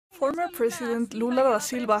Former President Lula da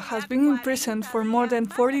Silva has been imprisoned for more than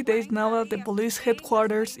 40 days now at the police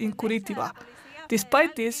headquarters in Curitiba.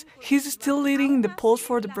 Despite this, he is still leading in the polls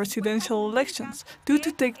for the presidential elections, due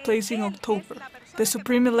to take place in October. The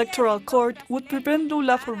Supreme Electoral Court would prevent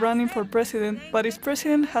Lula from running for president, but its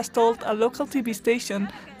president has told a local TV station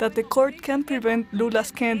that the court can't prevent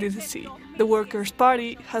Lula's candidacy. The Workers'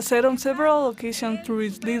 Party has said on several occasions through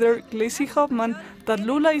its leader, Gleisi Hoffmann, that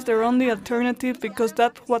Lula is their only alternative because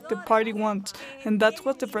that's what the party wants, and that's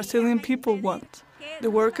what the Brazilian people want. The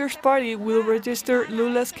Workers' Party will register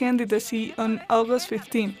Lula's candidacy on August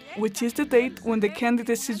 15, which is the date when the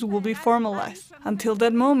candidacies will be formalized. Until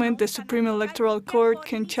that moment, the Supreme Electoral Court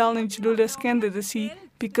can challenge Lula's candidacy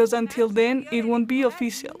because until then it won't be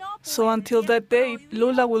official. So until that date,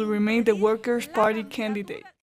 Lula will remain the Workers' Party candidate.